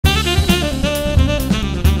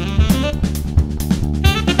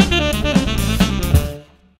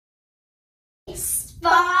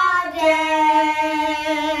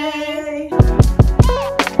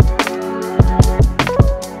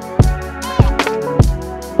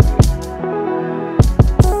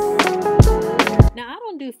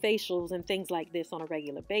facials and things like this on a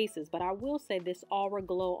regular basis, but I will say this Aura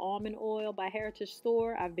Glow Almond Oil by Heritage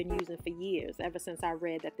Store I've been using for years, ever since I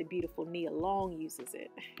read that the beautiful Nia Long uses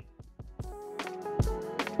it.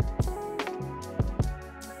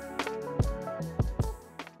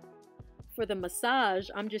 For the massage,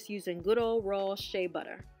 I'm just using good old raw shea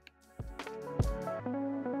butter.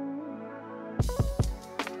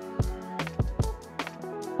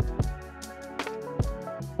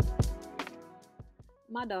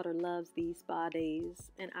 My daughter loves these spa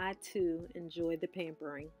days, and I too enjoy the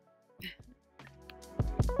pampering.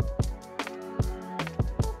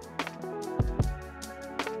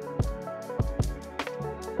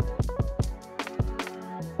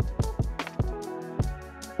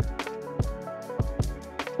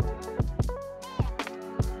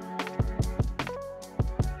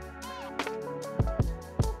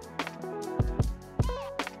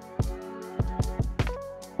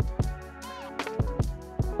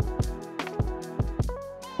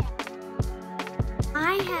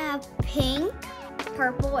 I have pink,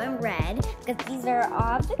 purple, and red because these are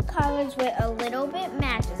all the colors with a little bit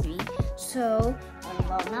matches me. So,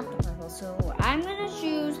 well, not the purple. So I'm gonna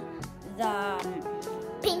choose the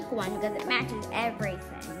pink one because it matches everything.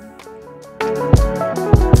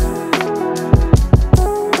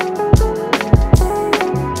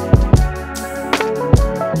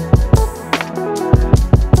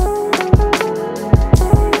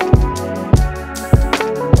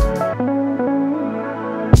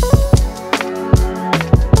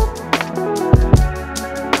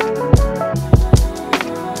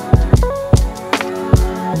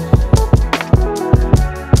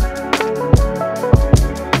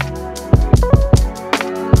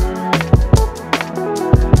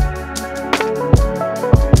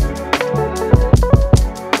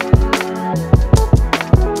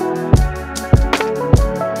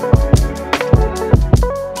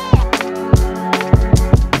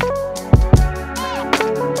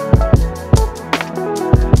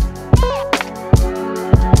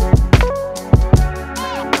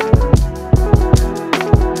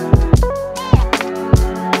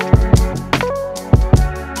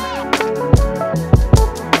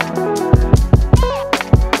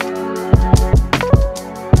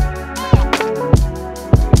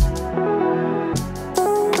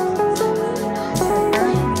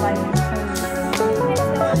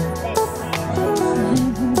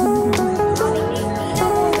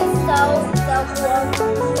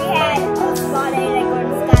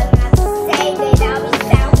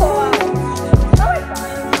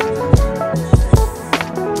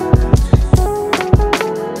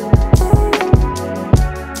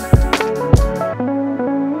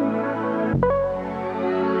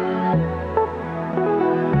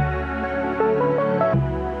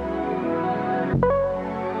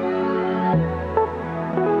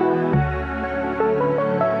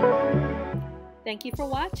 Thank you for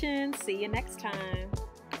watching. See you next time.